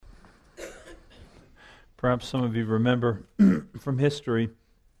Perhaps some of you remember from history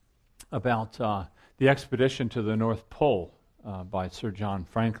about the expedition to the North Pole by Sir John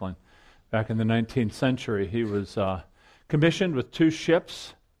Franklin. Back in the 19th century, he was commissioned with two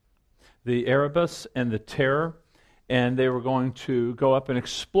ships, the Erebus and the Terror, and they were going to go up and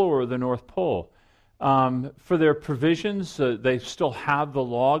explore the North Pole. For their provisions, they still have the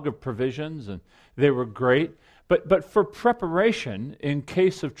log of provisions, and they were great. But for preparation, in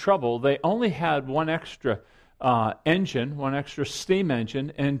case of trouble, they only had one extra engine, one extra steam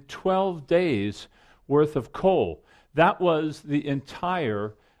engine, and 12 days worth of coal. That was the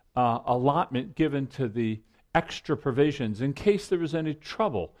entire allotment given to the extra provisions in case there was any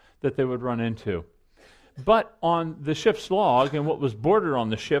trouble that they would run into. But on the ship's log, and what was bordered on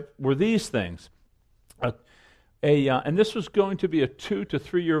the ship, were these things. And this was going to be a 2 to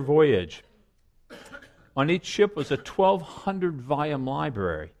 3 year voyage. On each ship was a 1,200-volume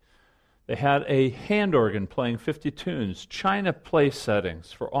library. They had a hand organ playing 50 tunes, china place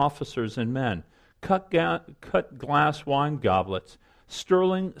settings for officers and men, cut glass wine goblets,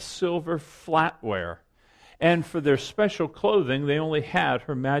 sterling silver flatware. And for their special clothing, they only had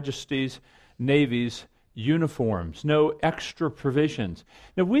Her Majesty's Navy's uniforms, no extra provisions.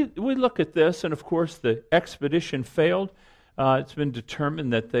 Now, we look at this, and of course the expedition failed. It's been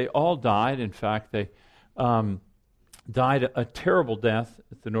determined that they all died. In fact, they died a terrible death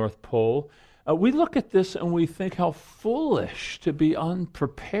at the North Pole. We look at this and we think how foolish to be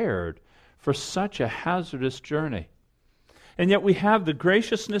unprepared for such a hazardous journey. And yet we have the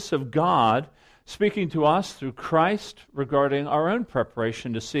graciousness of God speaking to us through Christ regarding our own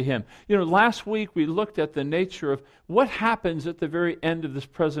preparation to see Him. You know, last week we looked at the nature of what happens at the very end of this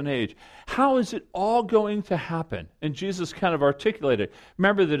present age. How is it all going to happen? And Jesus kind of articulated.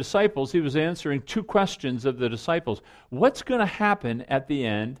 Remember the disciples, He was answering two questions of the disciples. What's going to happen at the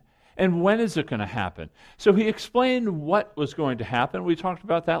end? And when is it going to happen? So He explained what was going to happen. We talked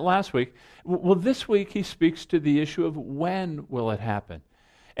about that last week. Well, this week He speaks to the issue of when will it happen?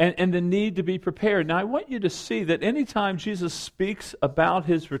 And the need to be prepared. Now, I want you to see that anytime Jesus speaks about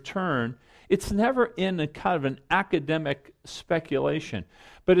His return, it's never in a kind of an academic speculation,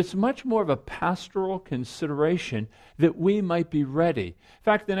 but it's much more of a pastoral consideration that we might be ready. In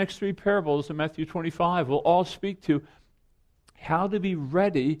fact, the next three parables in Matthew 25 will all speak to how to be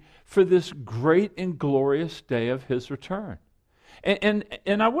ready for this great and glorious day of His return. And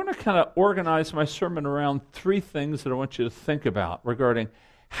I want to kind of organize my sermon around three things that I want you to think about regarding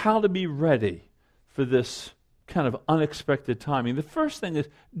how to be ready for this kind of unexpected timing. The first thing is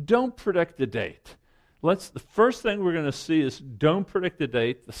don't predict the date. The first thing we're going to see is don't predict the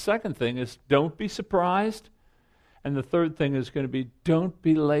date. The second thing is don't be surprised. And the third thing is going to be don't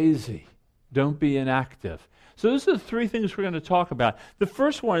be lazy. Don't be inactive. So those are the three things we're going to talk about. The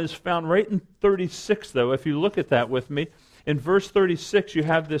first one is found right in 36, though. If you look at that with me, in verse 36, you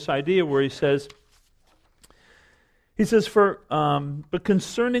have this idea where He says, but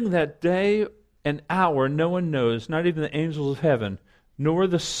concerning that day and hour no one knows, not even the angels of heaven, nor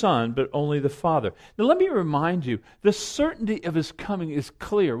the Son, but only the Father. Now let me remind you, the certainty of His coming is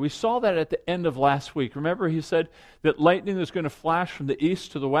clear. We saw that at the end of last week. Remember He said that lightning is going to flash from the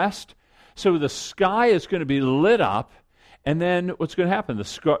east to the west? So the sky is going to be lit up, and then what's going to happen? The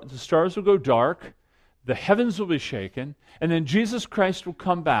stars will go dark, the heavens will be shaken, and then Jesus Christ will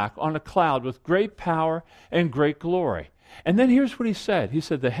come back on a cloud with great power and great glory. And then here's what He said. He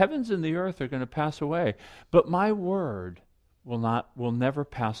said, the heavens and the earth are going to pass away, but my word will never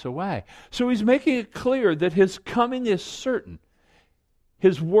pass away. So He's making it clear that His coming is certain.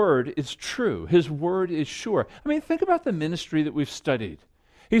 His word is true. His word is sure. I mean, think about the ministry that we've studied.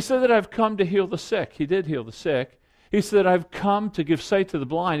 He said that I've come to heal the sick. He did heal the sick. He said, I've come to give sight to the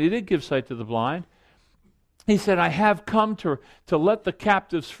blind. He did give sight to the blind. He said, I have come to let the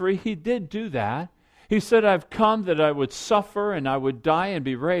captives free. He did do that. He said, I've come that I would suffer and I would die and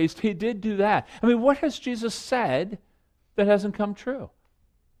be raised. He did do that. I mean, what has Jesus said that hasn't come true?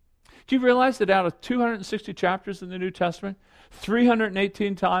 Do you realize that out of 260 chapters in the New Testament,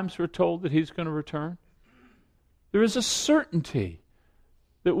 318 times we're told that He's going to return? There is a certainty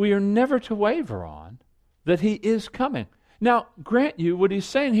that we are never to waver on, that He is coming. Now, grant you, what He's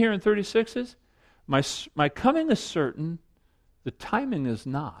saying here in 36 is, my coming is certain, the timing is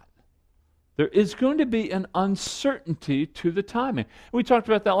not. There is going to be an uncertainty to the timing. We talked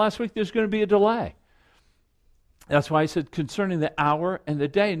about that last week. There's going to be a delay. That's why He said concerning the hour and the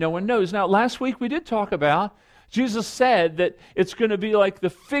day, no one knows. Now, last week we did talk about, Jesus said that it's going to be like the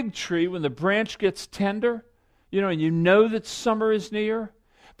fig tree when the branch gets tender, and you know that summer is near.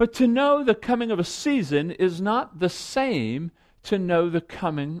 But to know the coming of a season is not the same to know the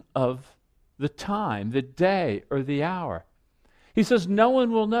coming of the time, the day, or the hour. He says, no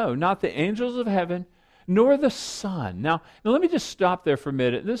one will know, not the angels of heaven, nor the Son. Now let me just stop there for a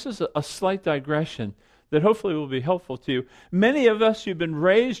minute. This is a slight digression that hopefully will be helpful to you. Many of us, you've been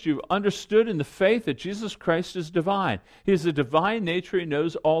raised, you've understood in the faith that Jesus Christ is divine. He has a divine nature, he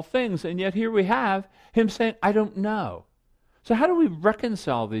knows all things, and yet here we have him saying, I don't know. So how do we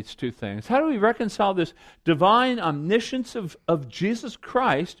reconcile these two things? How do we reconcile this divine omniscience of Jesus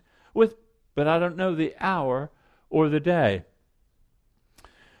Christ with, but I don't know the hour or the day?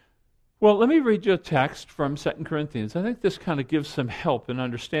 Well, let me read you a text from 2 Corinthians. I think this kind of gives some help in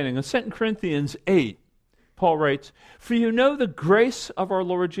understanding. In 2 Corinthians 8, Paul writes, for you know the grace of our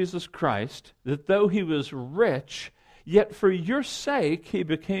Lord Jesus Christ, that though he was rich, yet for your sake he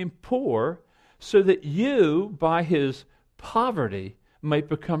became poor, so that you, by his poverty, might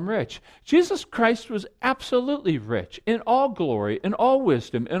become rich. Jesus Christ was absolutely rich in all glory, in all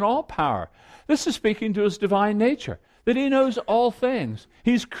wisdom, in all power. This is speaking to his divine nature, that he knows all things.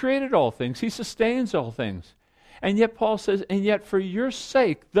 He's created all things. He sustains all things. And yet Paul says, and yet for your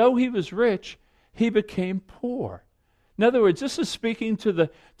sake, though he was rich, he became poor. In other words, this is speaking to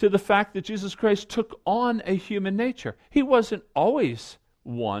the fact that Jesus Christ took on a human nature. He wasn't always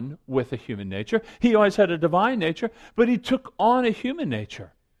one with a human nature. He always had a divine nature, but he took on a human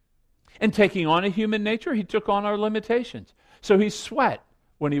nature. And taking on a human nature, he took on our limitations. So he sweat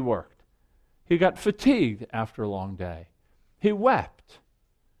when he worked. He got fatigued after a long day. He wept.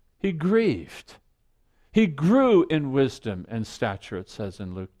 He grieved. He grew in wisdom and stature, it says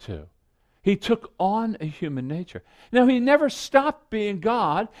in Luke 2. He took on a human nature. Now, he never stopped being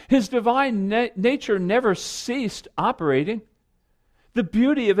God. His divine nature never ceased operating. The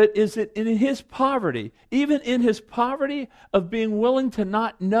beauty of it is that in his poverty, even in his poverty of being willing to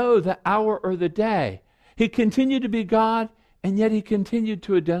not know the hour or the day, he continued to be God, and yet he continued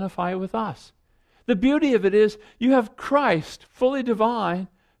to identify with us. The beauty of it is you have Christ, fully divine,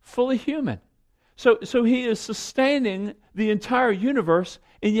 fully human. So he is sustaining the entire universe,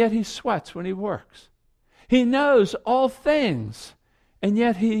 and yet he sweats when he works. He knows all things, and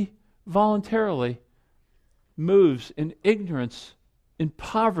yet he voluntarily moves in ignorance, in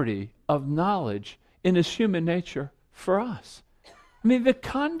poverty of knowledge in his human nature for us. I mean, the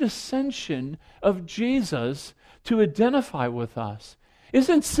condescension of Jesus to identify with us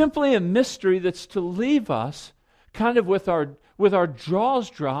isn't simply a mystery that's to leave us kind of with our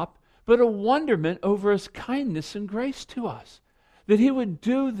jaws dropped, but a wonderment over his kindness and grace to us, that he would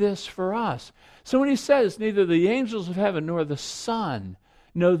do this for us. So when he says, neither the angels of heaven nor the Son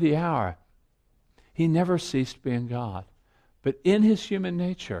know the hour, he never ceased being God. But in his human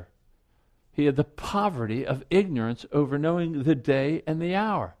nature, he had the poverty of ignorance over knowing the day and the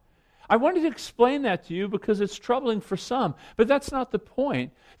hour. I wanted to explain that to you because it's troubling for some, but that's not the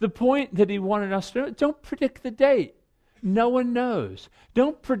point. The point that he wanted us to know, don't predict the date. No one knows.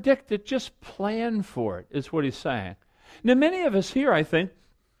 Don't predict it, just plan for it, is what he's saying. Now, many of us here, I think,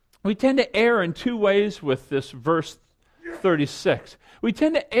 we tend to err in two ways with this verse 36. We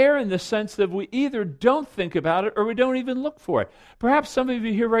tend to err in the sense that we either don't think about it or we don't even look for it. Perhaps some of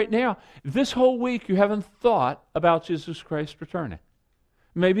you here right now, this whole week you haven't thought about Jesus Christ returning.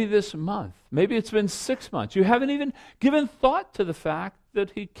 Maybe this month. Maybe it's been 6 months. You haven't even given thought to the fact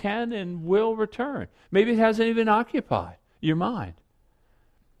that he can and will return. Maybe it hasn't even occupied your mind.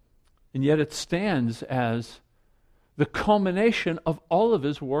 And yet it stands as the culmination of all of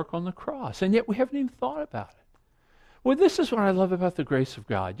his work on the cross. And yet we haven't even thought about it. Well, this is what I love about the grace of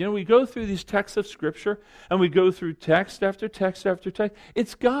God. You know, we go through these texts of Scripture, and we go through text after text after text.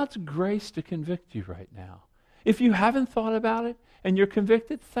 It's God's grace to convict you right now. If you haven't thought about it and you're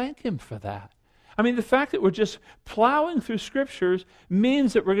convicted, thank him for that. I mean, the fact that we're just plowing through Scriptures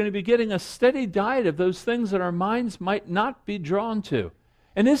means that we're going to be getting a steady diet of those things that our minds might not be drawn to.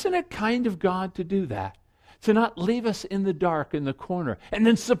 And isn't it kind of God to do that? To not leave us in the dark in the corner and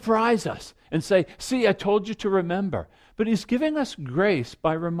then surprise us and say, see, I told you to remember. But he's giving us grace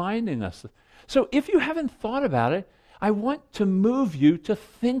by reminding us. So if you haven't thought about it, I want to move you to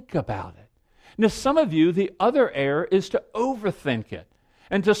think about it. Now, some of you, the other error is to overthink it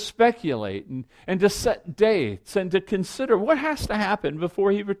and to speculate and to set dates and to consider what has to happen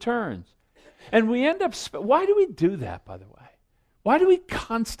before he returns. And we end up, why do we do that, by the way? Why do we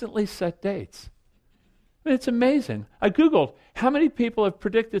constantly set dates? I mean, it's amazing. I Googled how many people have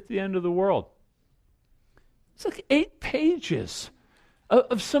predicted the end of the world. It's like 8 pages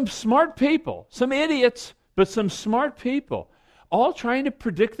of some smart people, some idiots, but some smart people, all trying to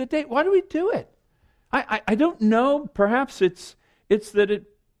predict the date. Why do we do it? I don't know. Perhaps it's that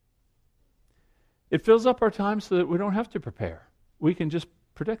it fills up our time so that we don't have to prepare. We can just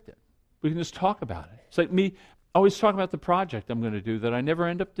predict it. We can just talk about it. It's like me always talking about the project I'm going to do that I never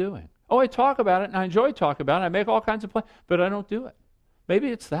end up doing. Oh, I talk about it, and I enjoy talking about it. I make all kinds of plans, but I don't do it. Maybe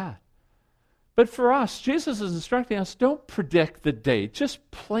it's that. But for us, Jesus is instructing us, don't predict the date.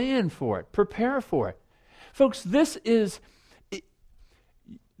 Just plan for it. Prepare for it. Folks, this is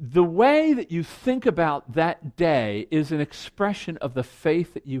the way that you think about that day is an expression of the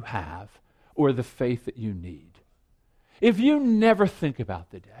faith that you have or the faith that you need. If you never think about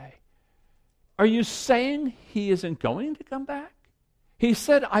the day, are you saying he isn't going to come back? He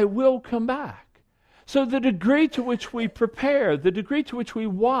said, I will come back. So the degree to which we prepare, the degree to which we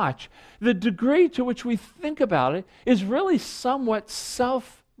watch, the degree to which we think about it is really somewhat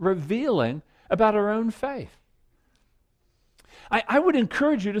self-revealing about our own faith. I would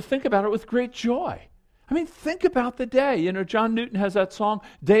encourage you to think about it with great joy. I mean, think about the day. You know, John Newton has that song,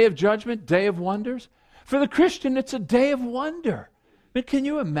 Day of Judgment, Day of Wonders. For the Christian, it's a day of wonder. I mean, can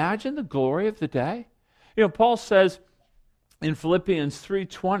you imagine the glory of the day? You know, Paul says in Philippians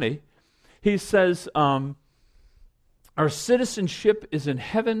 3:20, he says, our citizenship is in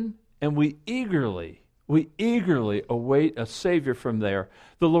heaven, and we eagerly await a Savior from there,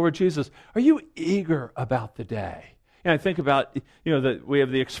 the Lord Jesus. Are you eager about the day? And I think about, you know, that we have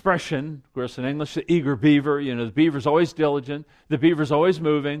the expression, of course, in English, the eager beaver. You know, the beaver's always diligent, the beaver's always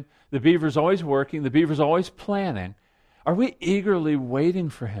moving, the beaver's always working, the beaver's always planning. Are we eagerly waiting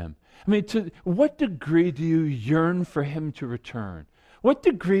for him? I mean, to what degree do you yearn for him to return? What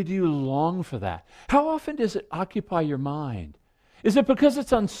degree do you long for that? How often does it occupy your mind? Is it because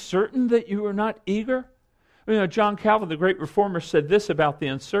it's uncertain that you are not eager? You know, John Calvin, the great reformer, said this about the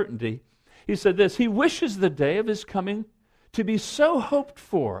uncertainty. He said this, he wishes the day of his coming to be so hoped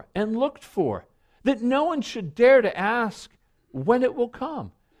for and looked for that no one should dare to ask when it will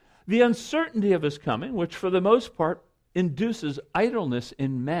come. The uncertainty of his coming, which for the most part induces idleness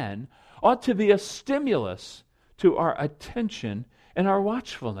in men, ought to be a stimulus to our attention and our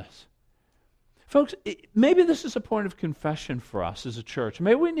watchfulness. Folks, maybe this is a point of confession for us as a church.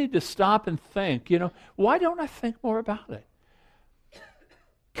 Maybe we need to stop and think, you know, why don't I think more about it?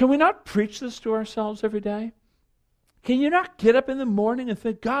 Can we not preach this to ourselves every day? Can you not get up in the morning and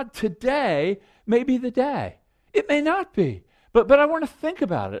think, God, today may be the day? It may not be, but I want to think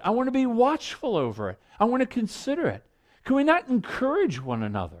about it. I want to be watchful over it. I want to consider it. Can we not encourage one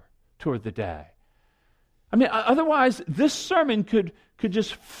another toward the day? I mean, otherwise, this sermon could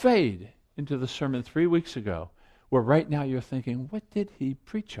just fade into the sermon 3 weeks ago, where right now you're thinking, what did he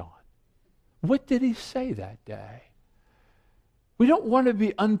preach on? What did he say that day? We don't want to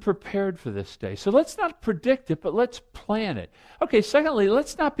be unprepared for this day. So let's not predict it, but let's plan it. Okay, secondly,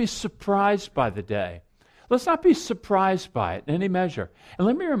 let's not be surprised by the day. Let's not be surprised by it in any measure. And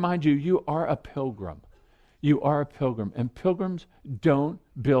let me remind you, you are a pilgrim. You are a pilgrim. And pilgrims don't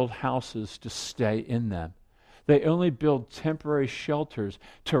build houses to stay in them. They only build temporary shelters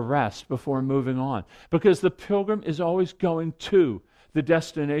to rest before moving on. Because the pilgrim is always going to the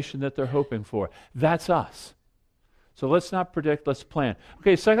destination that they're hoping for. That's us. So let's not predict, let's plan.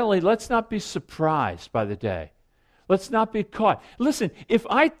 Okay, secondly, let's not be surprised by the day. Let's not be caught. Listen, if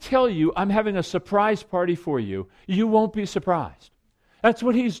I tell you I'm having a surprise party for you, you won't be surprised. That's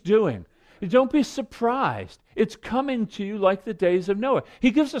what he's doing. Don't be surprised. It's coming to you like the days of Noah.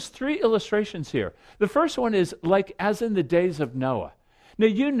 He gives us 3 illustrations here. The first one is like as in the days of Noah.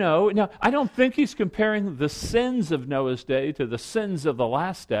 Now, I don't think he's comparing the sins of Noah's day to the sins of the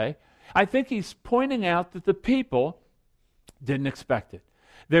last day. I think he's pointing out that the people didn't expect it.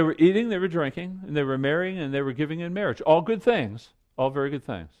 They were eating, they were drinking, and they were marrying, and they were giving in marriage. All good things, all very good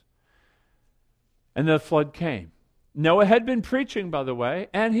things. And the flood came. Noah had been preaching, by the way,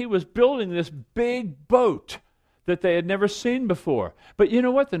 and he was building this big boat that they had never seen before. But you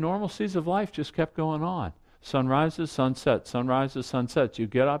know what? The normalcies of life just kept going on. Sun rises, sun sets, sun rises, sun sets. You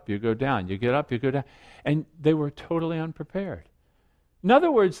get up, you go down. You get up, you go down. And they were totally unprepared. In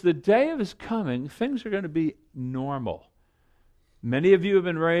other words, the day of his coming, things are going to be normal. Many of you have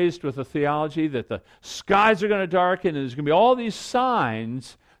been raised with a theology that the skies are going to darken and there's going to be all these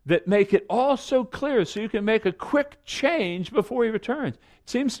signs that make it all so clear so you can make a quick change before he returns. It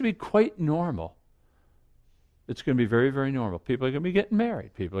seems to be quite normal. It's going to be very, very normal. People are going to be getting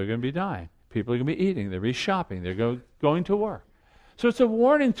married. People are going to be dying. People are going to be eating. They're going to be shopping. They're going to work. So it's a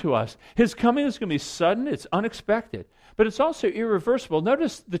warning to us. His coming is going to be sudden. It's unexpected. But it's also irreversible.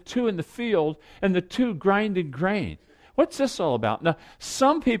 Notice the 2 in the field and the 2 grinding grain. What's this all about? Now,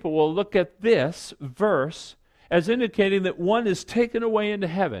 some people will look at this verse as indicating that one is taken away into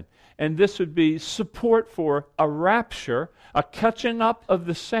heaven. And this would be support for a rapture, a catching up of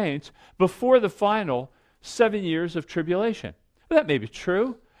the saints before the final 7 years of tribulation. Well, that may be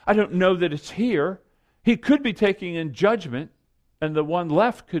true. I don't know that it's here. He could be taking in judgment, and the one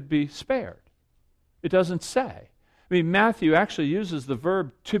left could be spared. It doesn't say. I mean, Matthew actually uses the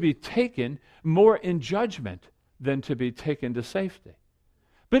verb to be taken more in judgment than to be taken to safety.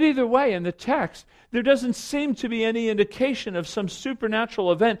 But either way, in the text, there doesn't seem to be any indication of some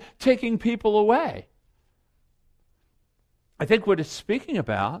supernatural event taking people away. I think what it's speaking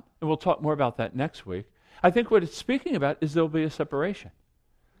about, and we'll talk more about that next week, I think what it's speaking about is there'll be a separation.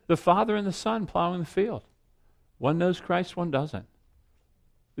 The Father and the Son plowing the field. One knows Christ, one doesn't.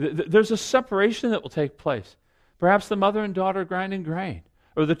 There's a separation that will take place. Perhaps the mother and daughter grinding grain,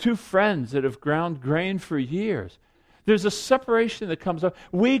 or the two friends that have ground grain for years. There's a separation that comes up.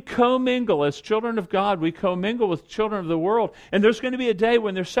 We commingle as children of God. We commingle with children of the world. And there's going to be a day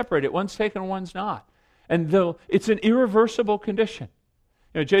when they're separated. One's taken, one's not. And it's an irreversible condition.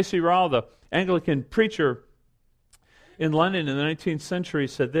 J.C. Ryle, the Anglican preacher in London in the 19th century,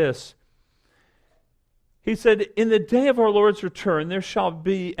 said this. He said, "In the day of our Lord's return, there shall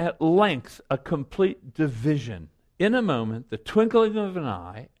be at length a complete division. In a moment, the twinkling of an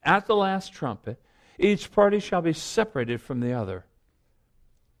eye, at the last trumpet, each party shall be separated from the other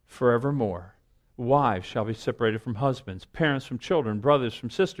forevermore. Wives shall be separated from husbands, parents from children, brothers from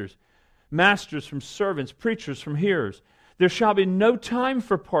sisters, masters from servants, preachers from hearers. There shall be no time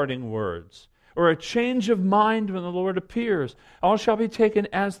for parting words, or a change of mind when the Lord appears. All shall be taken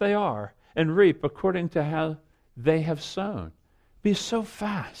as they are, and reap according to how they have sown." Be so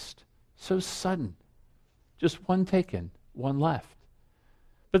fast, so sudden. Just one taken, one left.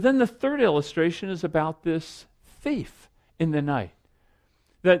 But then the third illustration is about this thief in the night.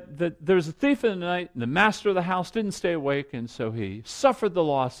 That there's a thief in the night, and the master of the house didn't stay awake, and so he suffered the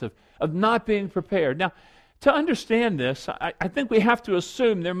loss of not being prepared. Now, to understand this, I think we have to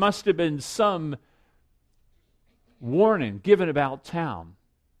assume there must have been some warning given about town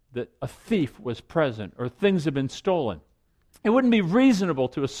that a thief was present or things had been stolen. It wouldn't be reasonable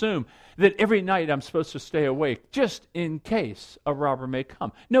to assume that every night I'm supposed to stay awake just in case a robber may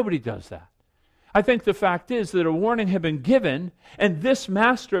come. Nobody does that. I think the fact is that a warning had been given, and this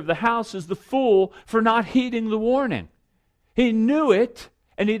master of the house is the fool for not heeding the warning. He knew it,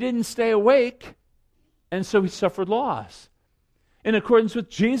 and he didn't stay awake, and so he suffered loss. In accordance with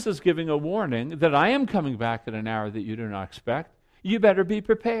Jesus giving a warning that I am coming back at an hour that you do not expect, you better be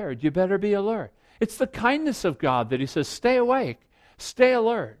prepared. You better be alert. It's the kindness of God that he says, stay awake, stay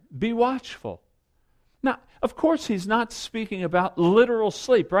alert, be watchful. Now, of course, he's not speaking about literal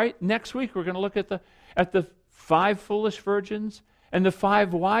sleep, right? Next week, we're going to look at the 5 foolish virgins and the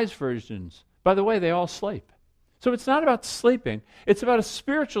 5 wise virgins. By the way, they all sleep. So it's not about sleeping. It's about a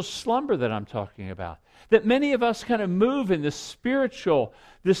spiritual slumber that I'm talking about. That many of us kind of move in this spiritual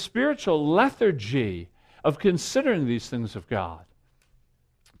lethargy of considering these things of God.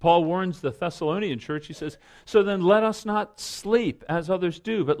 Paul warns the Thessalonian church, he says, "So then let us not sleep as others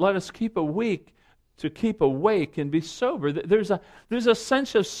do, but let us keep awake and be sober." There's a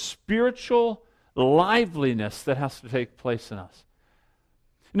sense of spiritual liveliness that has to take place in us.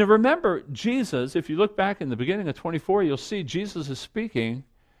 Now remember, Jesus, if you look back in the beginning of 24, you'll see Jesus is speaking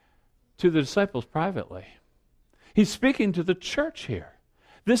to the disciples privately. He's speaking to the church here.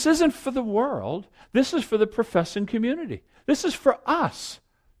 This isn't for the world. This is for the professing community. This is for us.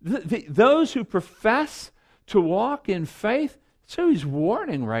 Those who profess to walk in faith. So he's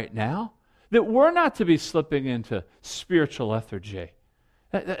warning right now that we're not to be slipping into spiritual lethargy.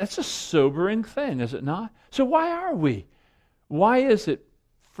 That's a sobering thing, is it not? So why are we? Why is it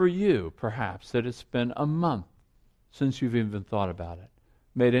for you, perhaps, that it's been a month since you've even thought about it,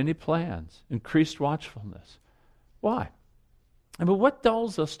 made any plans, increased watchfulness? Why? But what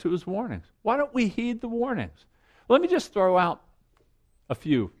dulls us to his warnings? Why don't we heed the warnings? Let me just throw out a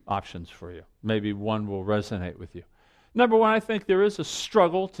few options for you. Maybe one will resonate with you. Number one, I think there is a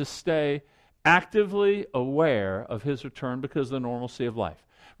struggle to stay actively aware of his return because of the normalcy of life.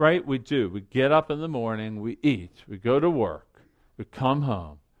 Right? We do. We get up in the morning, we eat, we go to work, we come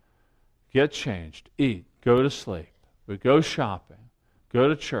home, get changed, eat, go to sleep, we go shopping, go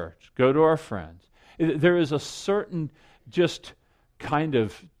to church, go to our friends. There is a certain just kind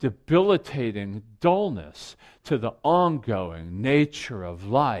of debilitating dullness to the ongoing nature of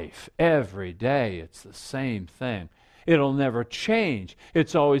life. Every day it's the same thing. It'll never change.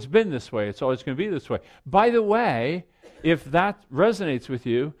 It's always been this way. It's always going to be this way. By the way, if that resonates with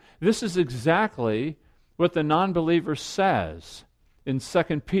you, this is exactly what the non-believer says in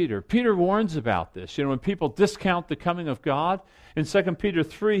 2 Peter. Peter warns about this. When people discount the coming of God, in 2 Peter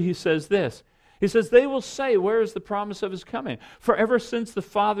 3, he says this, He says, they will say, where is the promise of his coming? For ever since the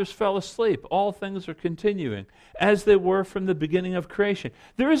fathers fell asleep, all things are continuing as they were from the beginning of creation.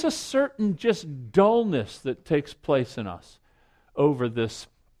 There is a certain just dullness that takes place in us over this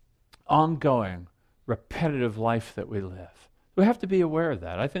ongoing, repetitive life that we live. We have to be aware of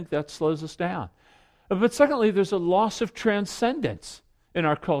that. I think that slows us down. But secondly, there's a loss of transcendence in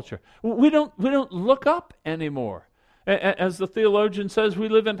our culture. We don't look up anymore. As the theologian says, we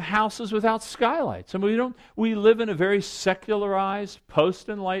live in houses without skylights. And we live in a very secularized,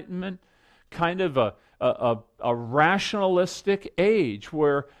 post-Enlightenment, kind of a rationalistic age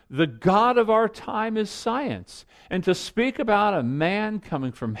where the God of our time is science. And to speak about a man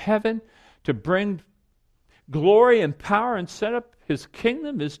coming from heaven to bring glory and power and set up his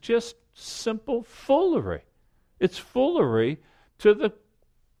kingdom is just simple foolery. It's foolery to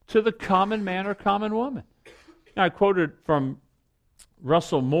the common man or common woman. Now, I quoted from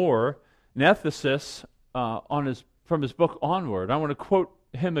Russell Moore, an ethicist, from his book Onward. I want to quote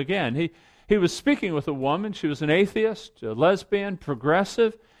him again. He was speaking with a woman. She was an atheist, a lesbian,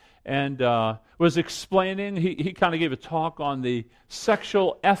 progressive, and was explaining. He kind of gave a talk on the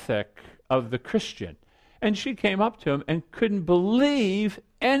sexual ethic of the Christian. And she came up to him and couldn't believe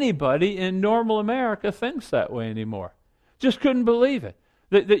anybody in normal America thinks that way anymore. Just couldn't believe it.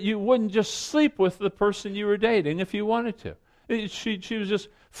 That you wouldn't just sleep with the person you were dating if you wanted to. She was just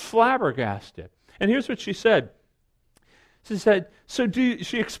flabbergasted. And here's what she said. She said,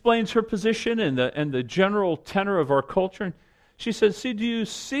 she explains her position and the general tenor of our culture. And she says, do you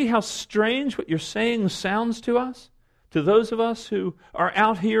see how strange what you're saying sounds to us? To those of us who are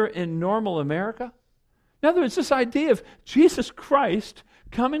out here in normal America? In other words, this idea of Jesus Christ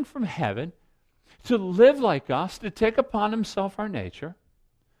coming from heaven to live like us, to take upon himself our nature,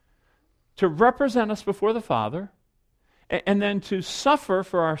 to represent us before the Father, and then to suffer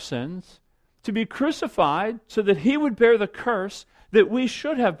for our sins, to be crucified so that he would bear the curse that we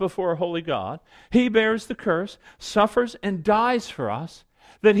should have before a holy God. He bears the curse, suffers, and dies for us,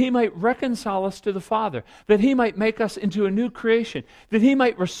 that he might reconcile us to the Father, that he might make us into a new creation, that he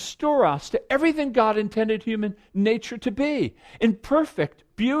might restore us to everything God intended human nature to be, in perfect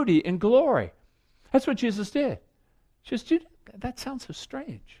beauty and glory. That's what Jesus did. She says, that sounds so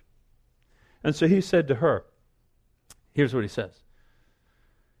strange. And so he said to her, here's what he says.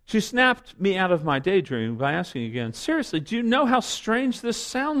 She snapped me out of my daydream by asking again, seriously, do you know how strange this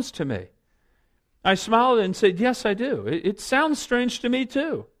sounds to me? I smiled and said, yes, I do. It sounds strange to me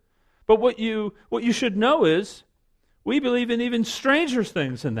too. But what you should know is we believe in even stranger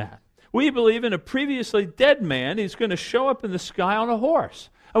things than that. We believe in a previously dead man. He's going to show up in the sky on a horse.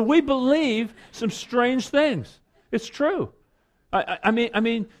 And we believe some strange things. It's true. I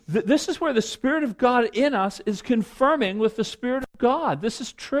mean, this is where the Spirit of God in us is confirming with the Spirit of God. This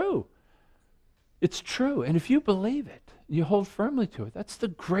is true. It's true. And if you believe it, you hold firmly to it. That's the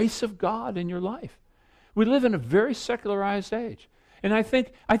grace of God in your life. We live in a very secularized age. And I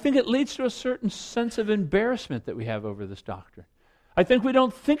think it leads to a certain sense of embarrassment that we have over this doctrine. I think we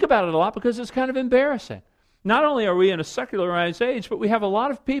don't think about it a lot because it's kind of embarrassing. Not only are we in a secularized age, but we have a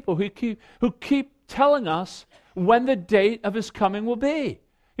lot of people who keep telling us when the date of his coming will be.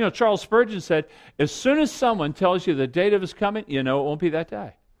 You know, Charles Spurgeon said, as soon as someone tells you the date of his coming, you know it won't be that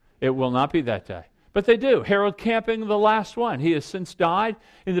day. It will not be that day. But they do. Harold Camping, the last one, he has since died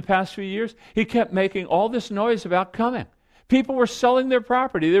in the past few years. He kept making all this noise about coming. People were selling their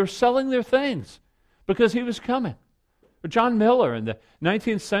property. They were selling their things because he was coming. John Miller in the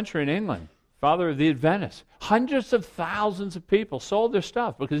 19th century in England, father of the Adventists, hundreds of thousands of people sold their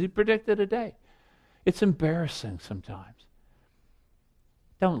stuff because he predicted a date. It's embarrassing sometimes.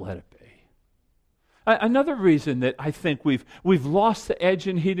 Don't let it be. Another reason that I think we've lost the edge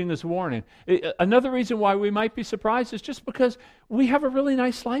in heeding his warning, another reason why we might be surprised is just because we have a really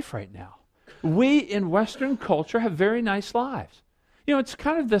nice life right now. We in Western culture have very nice lives. You know, it's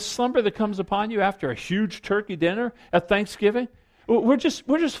kind of the slumber that comes upon you after a huge turkey dinner at Thanksgiving. We're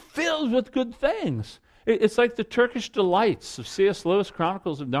just filled with good things. It's like the Turkish delights of C.S. Lewis'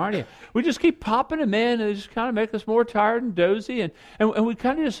 Chronicles of Narnia. We just keep popping them in, and they just kind of make us more tired and dozy, and we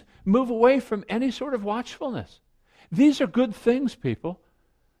kind of just move away from any sort of watchfulness. These are good things, people.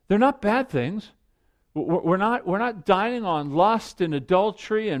 They're not bad things. We're not dining on lust and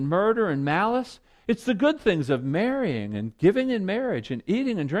adultery and murder and malice. It's the good things of marrying and giving in marriage and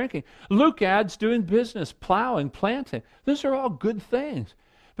eating and drinking. Luke adds doing business, plowing, planting. Those are all good things.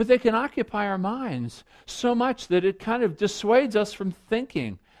 But they can occupy our minds so much that it kind of dissuades us from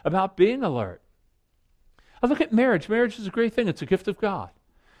thinking about being alert. I look at marriage. Marriage is a great thing. It's a gift of God.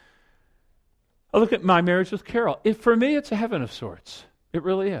 I look at my marriage with Carol. For me, it's a heaven of sorts. It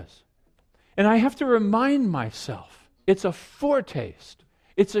really is. And I have to remind myself, it's a foretaste,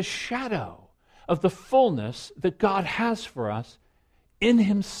 it's a shadow of the fullness that God has for us in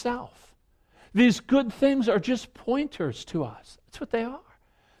Himself. These good things are just pointers to us. That's what they are.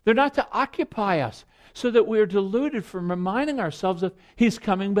 They're not to occupy us so that we're deluded from reminding ourselves of He's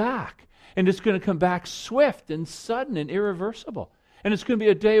coming back. And it's going to come back swift and sudden and irreversible. And it's going to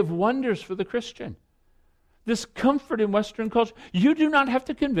be a day of wonders for the Christian. This comfort in Western culture, you do not have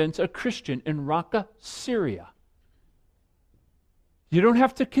to convince a Christian in Raqqa, Syria. You don't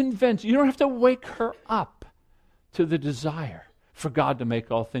have to wake her up to the desire for God to make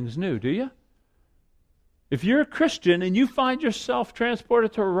all things new, do you? If you're a Christian and you find yourself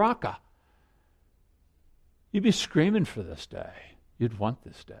transported to Raqqa, you'd be screaming for this day. You'd want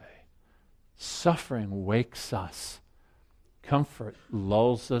this day. Suffering wakes us. Comfort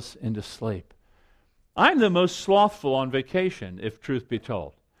lulls us into sleep. I'm the most slothful on vacation, if truth be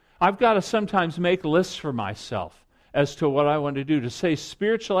told. I've got to sometimes make lists for myself as to what I want to do, to stay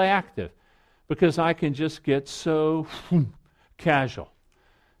spiritually active, because I can just get so casual.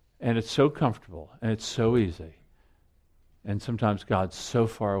 And it's so comfortable, and it's so easy. And sometimes God's so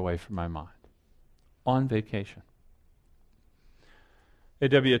far away from my mind. On vacation.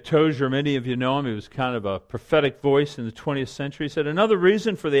 A.W. Tozer, many of you know him, he was kind of a prophetic voice in the 20th century. He said, another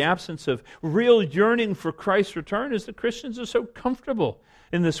reason for the absence of real yearning for Christ's return is that Christians are so comfortable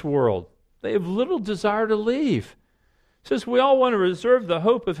in this world. They have little desire to leave. He says, we all want to reserve the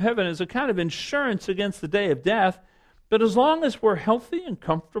hope of heaven as a kind of insurance against the day of death, but as long as we're healthy and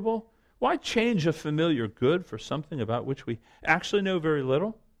comfortable, why change a familiar good for something about which we actually know very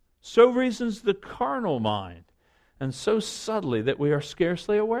little? So reasons the carnal mind, and so subtly that we are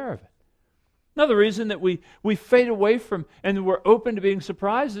scarcely aware of it. Another reason that we fade away from and we're open to being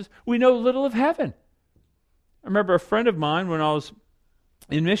surprised is we know little of heaven. I remember a friend of mine, when I was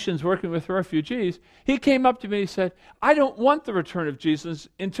in missions working with refugees, he came up to me and he said, I don't want the return of Jesus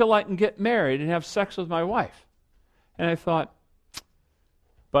until I can get married and have sex with my wife. And I thought,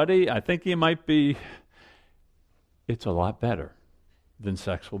 buddy, I think you might be, it's a lot better than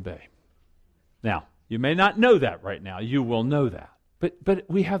sex will be. Now, you may not know that right now. You will know that. But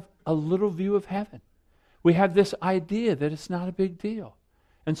we have a little view of heaven. We have this idea that it's not a big deal.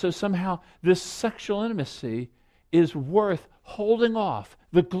 And so somehow this sexual intimacy is worth holding off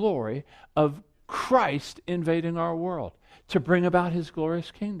the glory of Christ invading our world to bring about His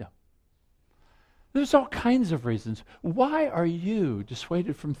glorious kingdom. There's all kinds of reasons. Why are you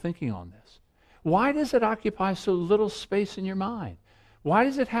dissuaded from thinking on this? Why does it occupy so little space in your mind? Why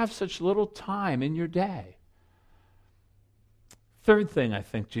does it have such little time in your day? Third thing I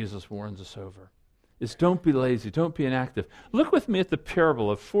think Jesus warns us over is don't be lazy, don't be inactive. Look with me at the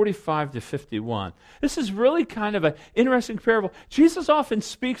parable of 45 to 51. This is really kind of an interesting parable. Jesus often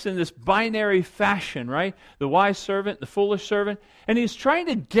speaks in this binary fashion, right? The wise servant, the foolish servant. And He's trying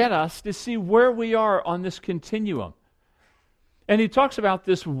to get us to see where we are on this continuum. And He talks about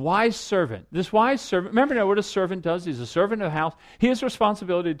this wise servant. This wise servant, remember now what a servant does? He's a servant of the house. He has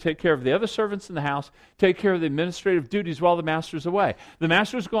responsibility to take care of the other servants in the house, take care of the administrative duties while the master's away. The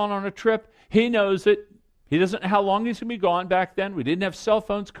master's gone on a trip. He knows it. He doesn't know how long he's going to be gone. Back then, we didn't have cell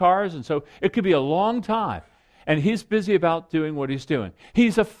phones, cars, and so it could be a long time. And he's busy about doing what he's doing.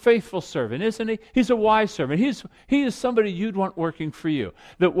 He's a faithful servant, isn't he? He's a wise servant. He is somebody you'd want working for you.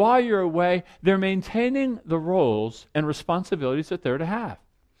 That while you're away, they're maintaining the roles and responsibilities that they're to have.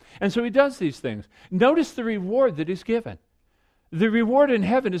 And so he does these things. Notice the reward that he's given. The reward in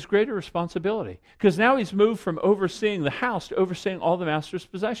heaven is greater responsibility, because now he's moved from overseeing the house to overseeing all the master's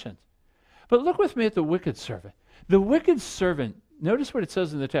possessions. But look with me at the wicked servant. The wicked servant, notice what it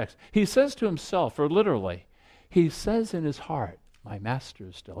says in the text. He says to himself, or literally, he says in his heart, my master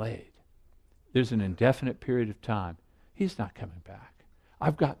is delayed. There's an indefinite period of time. He's not coming back.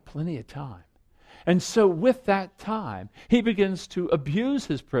 I've got plenty of time. And so with that time, he begins to abuse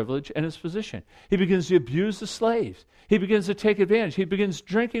his privilege and his position. He begins to abuse the slaves. He begins to take advantage. He begins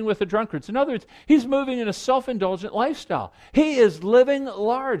drinking with the drunkards. In other words, he's moving in a self-indulgent lifestyle. He is living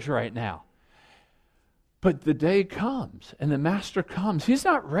large right now. But the day comes, and the master comes. He's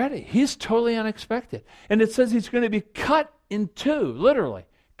not ready. He's totally unexpected. And it says he's going to be cut in two, literally.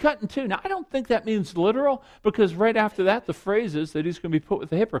 Cut in two. Now, I don't think that means literal, because right after that, the phrase is that he's going to be put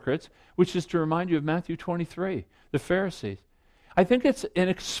with the hypocrites, which is to remind you of Matthew 23, the Pharisees. I think it's an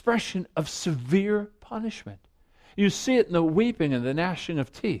expression of severe punishment. You see it in the weeping and the gnashing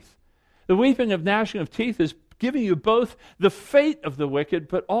of teeth. The weeping and gnashing of teeth is giving you both the fate of the wicked,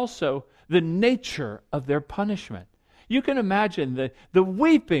 but also the nature of their punishment. You can imagine the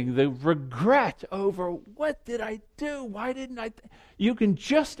weeping, the regret over, what did I do? Why didn't I? You can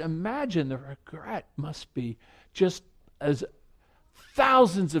just imagine the regret must be just as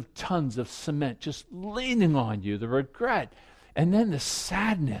thousands of tons of cement just leaning on you, the regret. And then the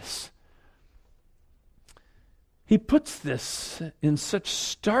sadness. He puts this in such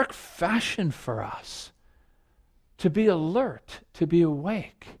stark fashion for us, to be alert, to be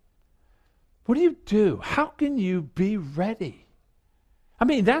awake. What do? How can you be ready? I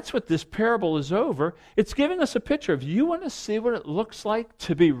mean, that's what this parable is over. It's giving us a picture of, you want to see what it looks like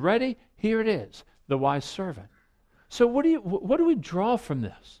to be ready? Here it is, the wise servant. So what do we draw from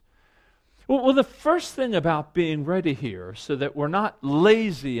this? Well, the first thing about being ready here, so that we're not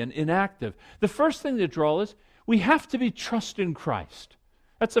lazy and inactive, the first thing to draw is, we have to be trusting Christ.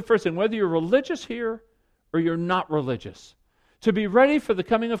 That's the first thing, whether you're religious here or you're not religious. To be ready for the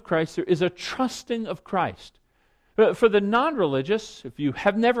coming of Christ, there is a trusting of Christ. But for the non-religious, if you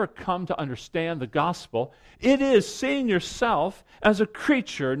have never come to understand the gospel, it is seeing yourself as a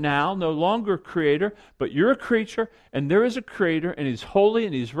creature now, no longer a creator, but you're a creature, and there is a creator, and he's holy,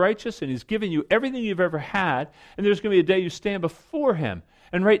 and he's righteous, and he's given you everything you've ever had, and there's going to be a day you stand before him.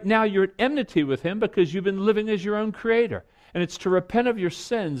 And right now you're at enmity with him because you've been living as your own creator. And it's to repent of your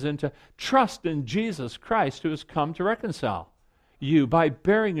sins and to trust in Jesus Christ, who has come to reconcile you by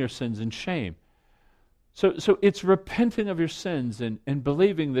bearing your sins and shame. So it's repenting of your sins and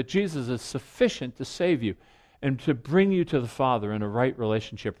believing that Jesus is sufficient to save you and to bring you to the Father in a right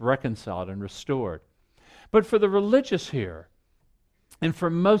relationship, reconciled and restored. But for the religious here, and for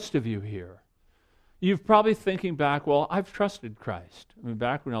most of you here, you're probably thinking back, well, I've trusted Christ. I mean,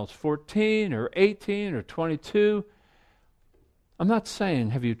 back when I was 14 or 18 or 22. I'm not saying,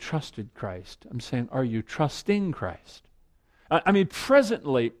 have you trusted Christ? I'm saying, are you trusting Christ? I mean,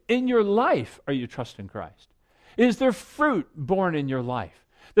 presently, in your life, are you trusting Christ? Is there fruit born in your life?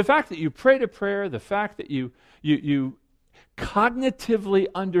 The fact that you prayed a prayer, the fact that you cognitively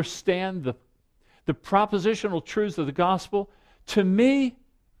understand the propositional truths of the gospel, to me,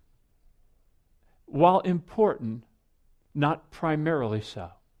 while important, not primarily so.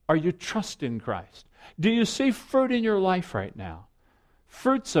 Are you trusting Christ? Do you see fruit in your life right now?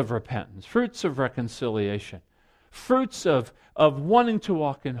 Fruits of repentance, fruits of reconciliation, fruits of wanting to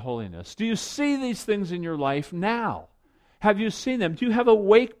walk in holiness. Do you see these things in your life now? Have you seen them? Do you have a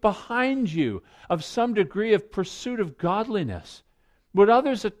wake behind you of some degree of pursuit of godliness? Would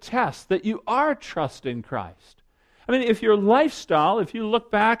others attest that you are trusting Christ? I mean, if your lifestyle, if you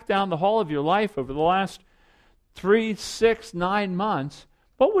look back down the hall of your life over the last 3, 6, 9 months,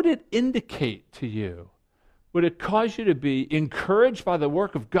 what would it indicate to you? Would it cause you to be encouraged by the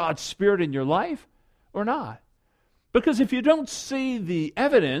work of God's Spirit in your life or not? Because if you don't see the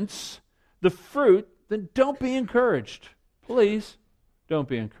evidence, the fruit, then don't be encouraged. Please, don't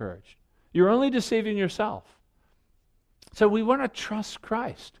be encouraged. You're only deceiving yourself. So we want to trust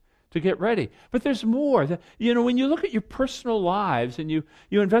Christ to get ready. But there's more. When you look at your personal lives and you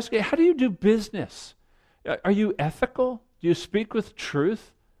investigate, how do you do business? Are you ethical? Do you speak with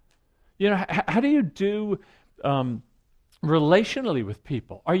truth? How do you do relationally with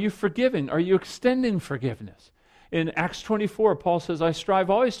people? Are you forgiving? Are you extending forgiveness? In Acts 24, Paul says, I strive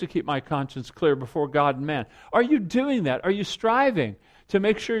always to keep my conscience clear before God and man. Are you doing that? Are you striving to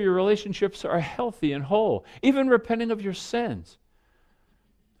make sure your relationships are healthy and whole, even repenting of your sins?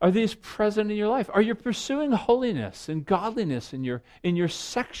 Are these present in your life? Are you pursuing holiness and godliness in your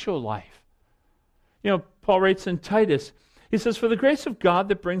sexual life? Paul writes in Titus, he says, for the grace of God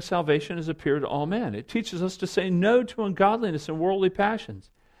that brings salvation has appeared to all men. It teaches us to say no to ungodliness and worldly passions,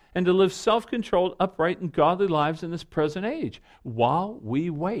 and to live self-controlled, upright, and godly lives in this present age, while we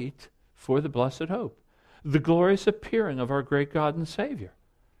wait for the blessed hope, the glorious appearing of our great God and Savior.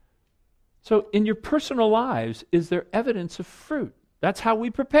 So in your personal lives, is there evidence of fruit? That's how we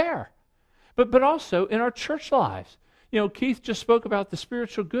prepare. But also in our church lives. Keith just spoke about the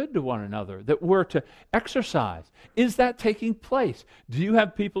spiritual good to one another that we're to exercise. Is that taking place? Do you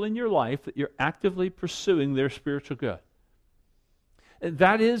have people in your life that you're actively pursuing their spiritual good?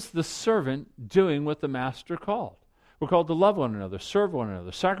 That is the servant doing what the master called. We're called to love one another, serve one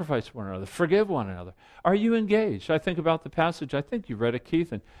another, sacrifice one another, forgive one another. Are you engaged? I think about the passage, I think you read it,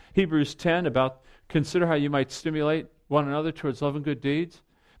 Keith, in Hebrews 10 about consider how you might stimulate one another towards love and good deeds.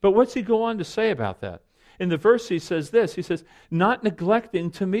 But what's he go on to say about that? In the verse he says this, he says, not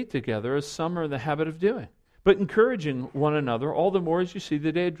neglecting to meet together as some are in the habit of doing, but encouraging one another all the more as you see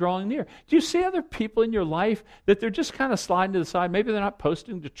the day drawing near. Do you see other people in your life that they're just kind of sliding to the side? Maybe they're not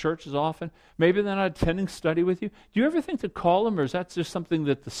posting to church as often. Maybe they're not attending study with you. Do you ever think to call them, or is that just something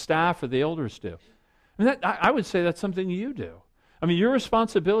that the staff or the elders do? I mean, I would say that's something you do. I mean, your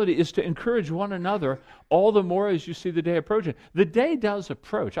responsibility is to encourage one another all the more as you see the day approaching. The day does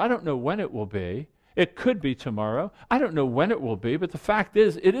approach. I don't know when it will be. It could be tomorrow. I don't know when it will be, but the fact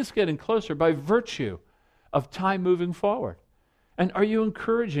is, it is getting closer by virtue of time moving forward. And are you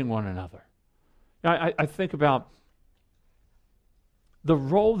encouraging one another? Now, I think about the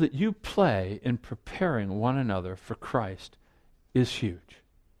role that you play in preparing one another for Christ is huge.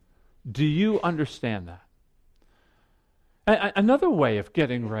 Do you understand that? Another way of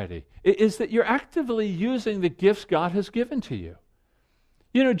getting ready is that you're actively using the gifts God has given to you.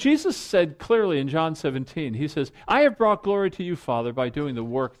 You know, Jesus said clearly in John 17, he says, I have brought glory to you, Father, by doing the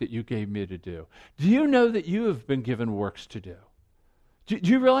work that you gave me to do. Do you know that you have been given works to do? Do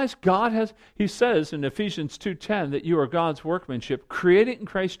you realize God has, he says in Ephesians 2:10 that you are God's workmanship, created in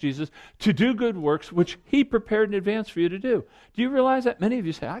Christ Jesus to do good works, which he prepared in advance for you to do. Do you realize that? Many of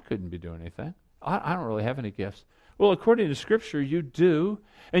you say, I couldn't be doing anything. I don't really have any gifts. Well, according to Scripture, you do,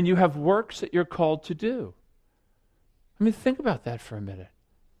 and you have works that you're called to do. I mean, think about that for a minute.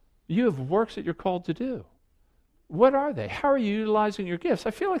 You have works that you're called to do. What are they? How are you utilizing your gifts?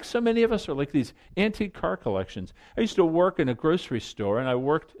 I feel like so many of us are like these antique car collections. I used to work in a grocery store, and I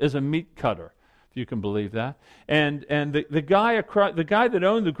worked as a meat cutter, if you can believe that. And the guy that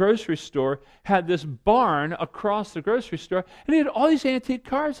owned the grocery store had this barn across the grocery store, and he had all these antique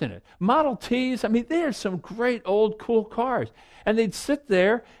cars in it. Model Ts, I mean, there's some great old cool cars. And they'd sit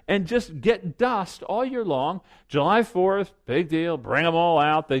there and just get dust all year long. July 4th, big deal, bring them all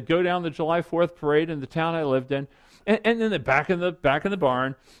out. They'd go down the July 4th parade in the town I lived in, and then they're back in the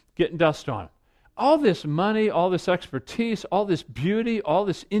barn getting dust on them. All this money, all this expertise, all this beauty, all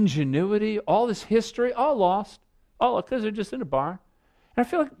this ingenuity, all this history, all lost. All because they're just in a barn. And I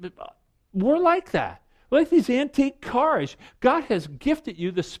feel like we're like that. We're like these antique cars. God has gifted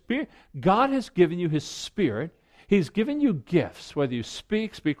you the Spirit. God has given you His Spirit. He's given you gifts, whether you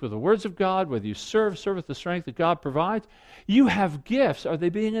speak with the words of God, whether you serve with the strength that God provides. You have gifts. Are they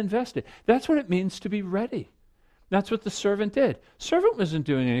being invested? That's what it means to be ready. That's what the servant did. Servant wasn't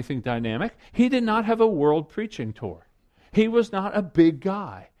doing anything dynamic. He did not have a world preaching tour. He was not a big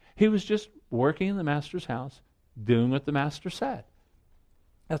guy. He was just working in the master's house, doing what the master said.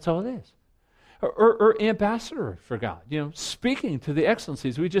 That's all it is. Or ambassador for God, speaking to the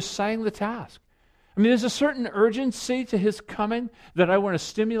excellencies. We just sang the task. I mean, there's a certain urgency to His coming that I want to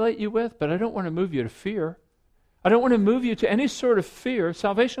stimulate you with, but I don't want to move you to fear. I don't want to move you to any sort of fear.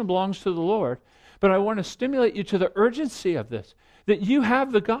 Salvation belongs to the Lord. But I want to stimulate you to the urgency of this, that you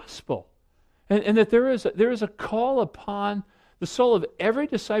have the gospel, and that there is a call upon the soul of every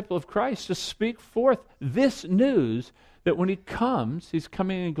disciple of Christ to speak forth this news, that when He comes, He's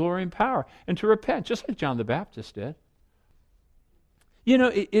coming in glory and power, and to repent, just like John the Baptist did.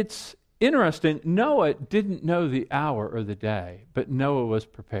 It's interesting. Noah didn't know the hour or the day, but Noah was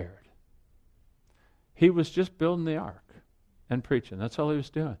prepared. He was just building the ark and preaching. That's all he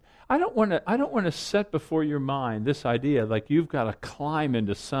was doing. I don't want to set before your mind this idea like you've got to climb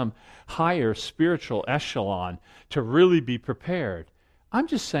into some higher spiritual echelon to really be prepared. I'm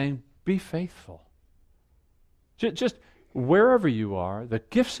just saying, be faithful. Just wherever you are, the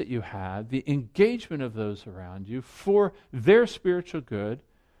gifts that you have, the engagement of those around you for their spiritual good,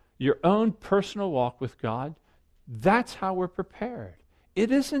 your own personal walk with God, that's how we're prepared.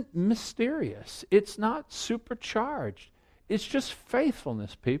 It isn't mysterious. It's not supercharged. It's just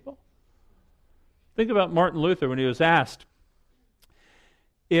faithfulness, people. Think about Martin Luther when he was asked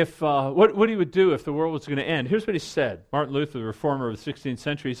if what he would do if the world was going to end. Here's what he said. Martin Luther, the reformer of the 16th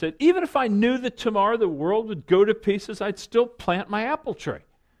century, he said, even if I knew that tomorrow the world would go to pieces, I'd still plant my apple tree.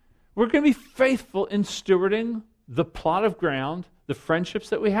 We're going to be faithful in stewarding the plot of ground, the friendships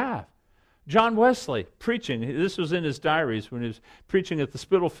that we have. John Wesley, preaching, this was in his diaries when he was preaching at the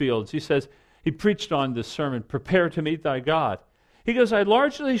Spitalfields. He says, he preached on this sermon, Prepare to Meet Thy God. He goes, I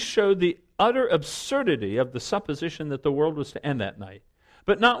largely showed the utter absurdity of the supposition that the world was to end that night.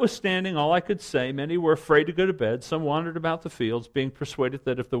 But notwithstanding all I could say, many were afraid to go to bed. Some wandered about the fields, being persuaded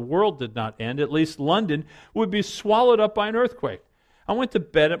that if the world did not end, at least London would be swallowed up by an earthquake. I went to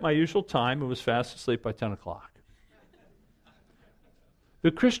bed at my usual time and was fast asleep by 10 o'clock. The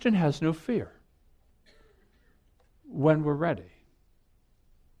Christian has no fear when we're ready.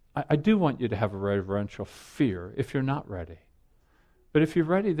 I do want you to have a reverential fear if you're not ready. But if you're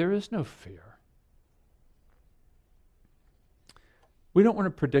ready, there is no fear. We don't want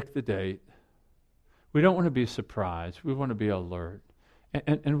to predict the date. We don't want to be surprised. We want to be alert.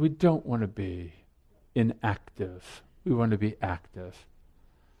 And we don't want to be inactive. We want to be active.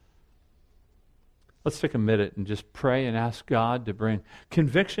 Let's take a minute and just pray and ask God to bring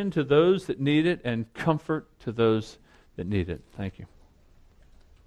conviction to those that need it and comfort to those that need it. Thank you.